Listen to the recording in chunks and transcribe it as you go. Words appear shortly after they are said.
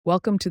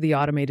Welcome to the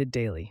Automated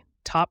Daily,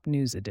 Top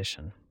News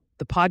Edition,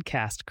 the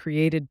podcast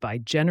created by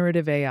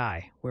Generative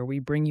AI, where we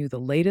bring you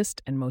the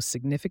latest and most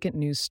significant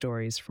news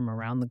stories from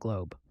around the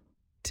globe.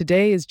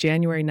 Today is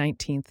January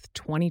 19th,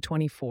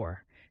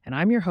 2024, and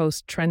I'm your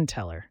host, Trend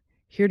Teller,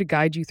 here to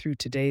guide you through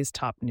today's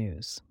top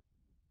news.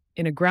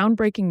 In a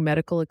groundbreaking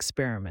medical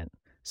experiment,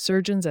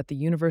 surgeons at the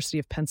University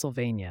of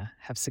Pennsylvania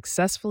have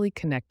successfully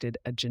connected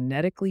a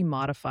genetically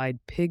modified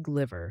pig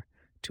liver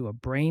to a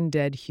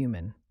brain-dead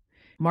human,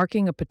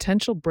 marking a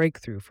potential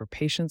breakthrough for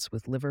patients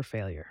with liver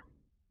failure.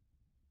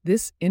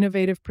 This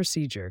innovative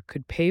procedure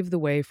could pave the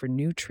way for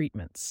new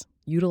treatments,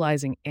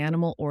 utilizing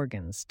animal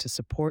organs to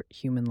support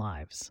human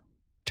lives.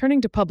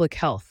 Turning to public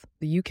health,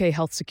 the UK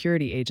Health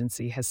Security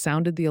Agency has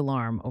sounded the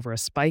alarm over a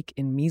spike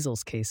in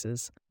measles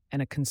cases and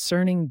a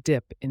concerning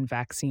dip in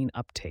vaccine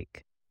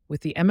uptake.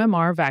 With the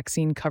MMR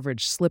vaccine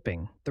coverage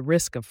slipping, the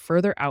risk of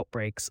further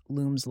outbreaks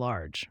looms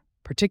large,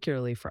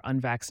 particularly for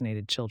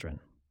unvaccinated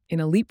children. In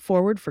a leap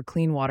forward for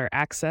clean water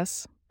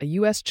access, a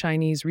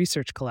U.S.-Chinese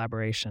research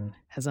collaboration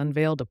has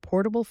unveiled a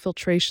portable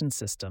filtration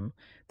system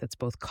that's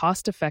both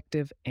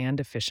cost-effective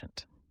and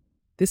efficient.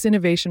 This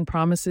innovation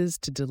promises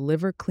to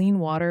deliver clean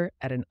water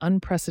at an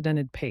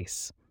unprecedented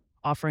pace,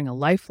 offering a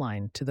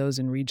lifeline to those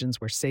in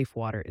regions where safe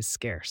water is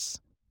scarce.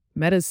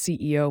 Meta's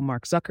CEO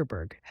Mark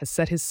Zuckerberg has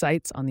set his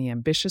sights on the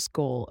ambitious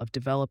goal of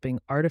developing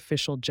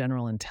artificial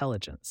general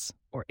intelligence,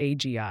 or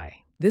AGI.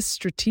 This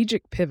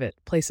strategic pivot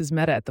places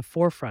Meta at the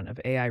forefront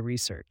of AI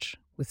research,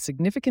 with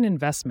significant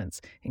investments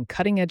in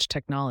cutting-edge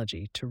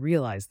technology to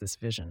realize this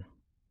vision.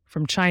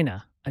 From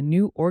China, a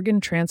new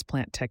organ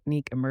transplant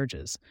technique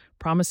emerges,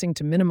 promising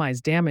to minimize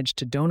damage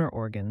to donor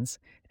organs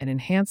and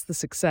enhance the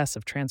success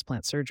of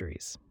transplant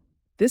surgeries.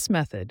 This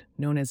method,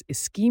 known as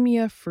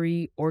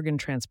ischemia-free organ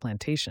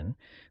transplantation,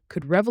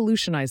 could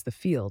revolutionize the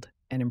field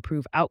and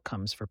improve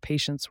outcomes for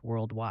patients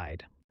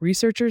worldwide.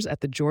 Researchers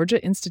at the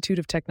Georgia Institute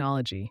of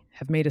Technology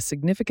have made a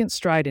significant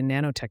stride in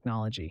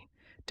nanotechnology,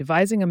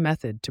 devising a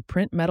method to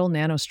print metal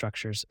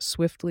nanostructures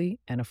swiftly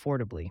and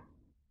affordably.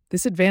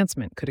 This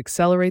advancement could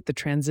accelerate the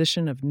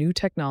transition of new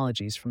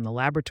technologies from the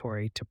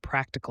laboratory to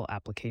practical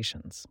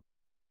applications.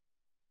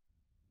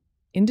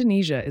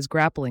 Indonesia is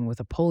grappling with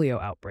a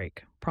polio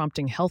outbreak,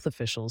 prompting health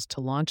officials to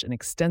launch an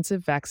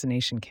extensive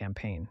vaccination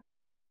campaign.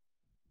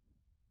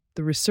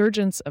 The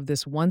resurgence of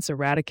this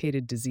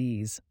once-eradicated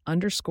disease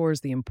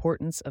underscores the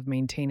importance of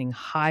maintaining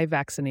high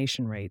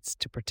vaccination rates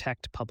to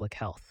protect public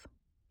health.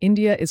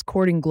 India is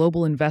courting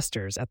global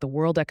investors at the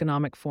World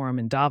Economic Forum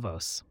in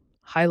Davos,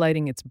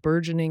 highlighting its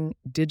burgeoning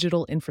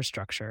digital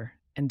infrastructure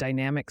and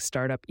dynamic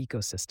startup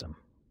ecosystem.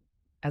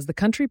 As the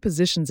country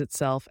positions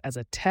itself as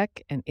a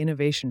tech and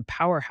innovation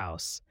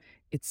powerhouse,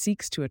 it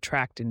seeks to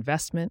attract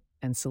investment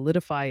and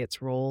solidify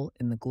its role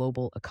in the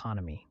global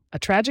economy. A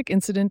tragic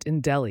incident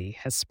in Delhi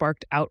has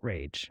sparked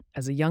outrage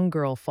as a young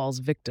girl falls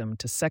victim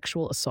to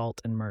sexual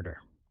assault and murder.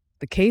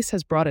 The case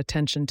has brought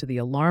attention to the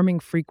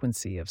alarming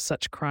frequency of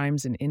such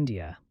crimes in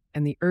India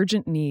and the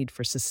urgent need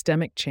for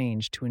systemic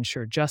change to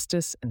ensure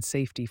justice and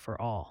safety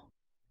for all.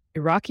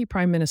 Iraqi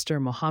Prime Minister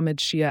Mohammed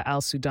Shia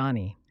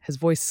al-Sudani has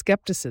voiced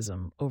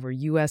skepticism over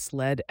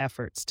U.S.-led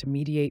efforts to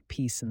mediate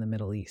peace in the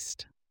Middle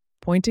East,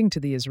 pointing to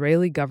the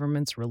Israeli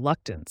government's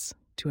reluctance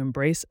to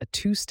embrace a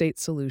two-state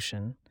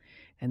solution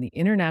and the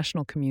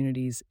international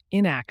community's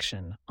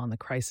inaction on the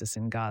crisis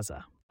in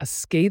Gaza. A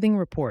scathing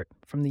report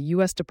from the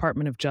U.S.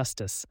 Department of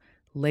Justice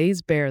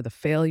lays bare the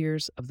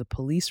failures of the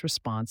police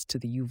response to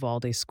the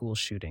Uvalde school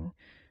shooting,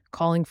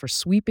 calling for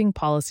sweeping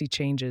policy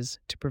changes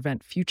to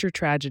prevent future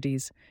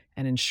tragedies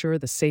and ensure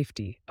the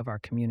safety of our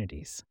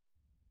communities.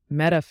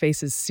 Meta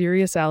faces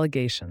serious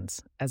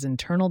allegations, as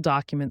internal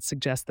documents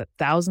suggest that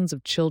thousands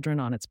of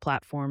children on its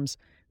platforms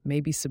may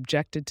be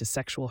subjected to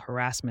sexual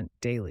harassment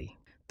daily.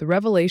 The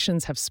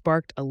revelations have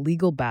sparked a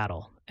legal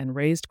battle and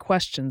raised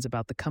questions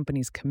about the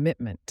company's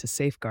commitment to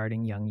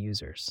safeguarding young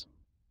users.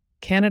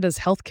 Canada's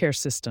healthcare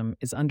system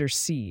is under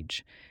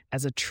siege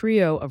as a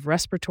trio of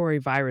respiratory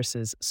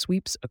viruses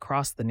sweeps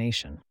across the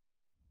nation.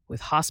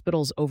 With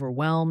hospitals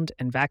overwhelmed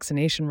and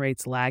vaccination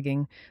rates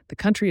lagging, the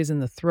country is in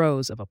the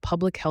throes of a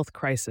public health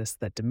crisis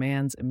that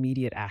demands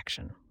immediate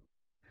action.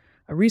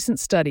 A recent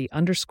study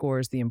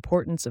underscores the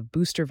importance of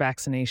booster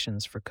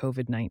vaccinations for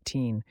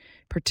COVID-19,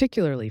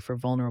 particularly for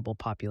vulnerable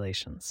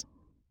populations.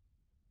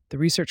 The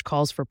research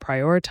calls for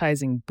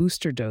prioritizing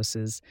booster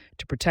doses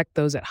to protect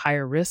those at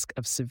higher risk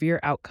of severe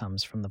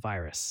outcomes from the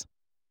virus.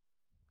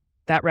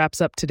 That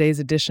wraps up today's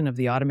edition of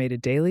the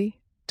Automated Daily,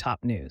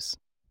 Top News.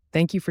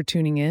 Thank you for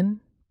tuning in.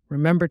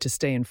 Remember to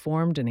stay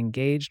informed and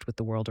engaged with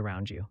the world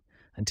around you.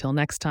 Until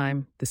next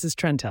time, this is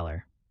Trend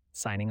Teller,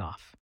 signing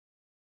off.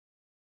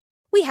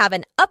 We have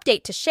an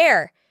update to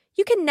share.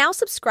 You can now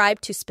subscribe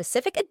to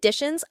specific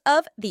editions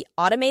of the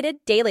Automated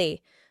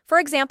Daily. For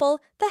example,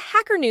 the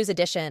Hacker News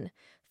edition.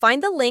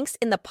 Find the links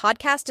in the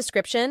podcast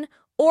description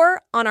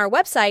or on our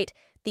website,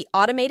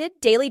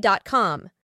 theautomateddaily.com.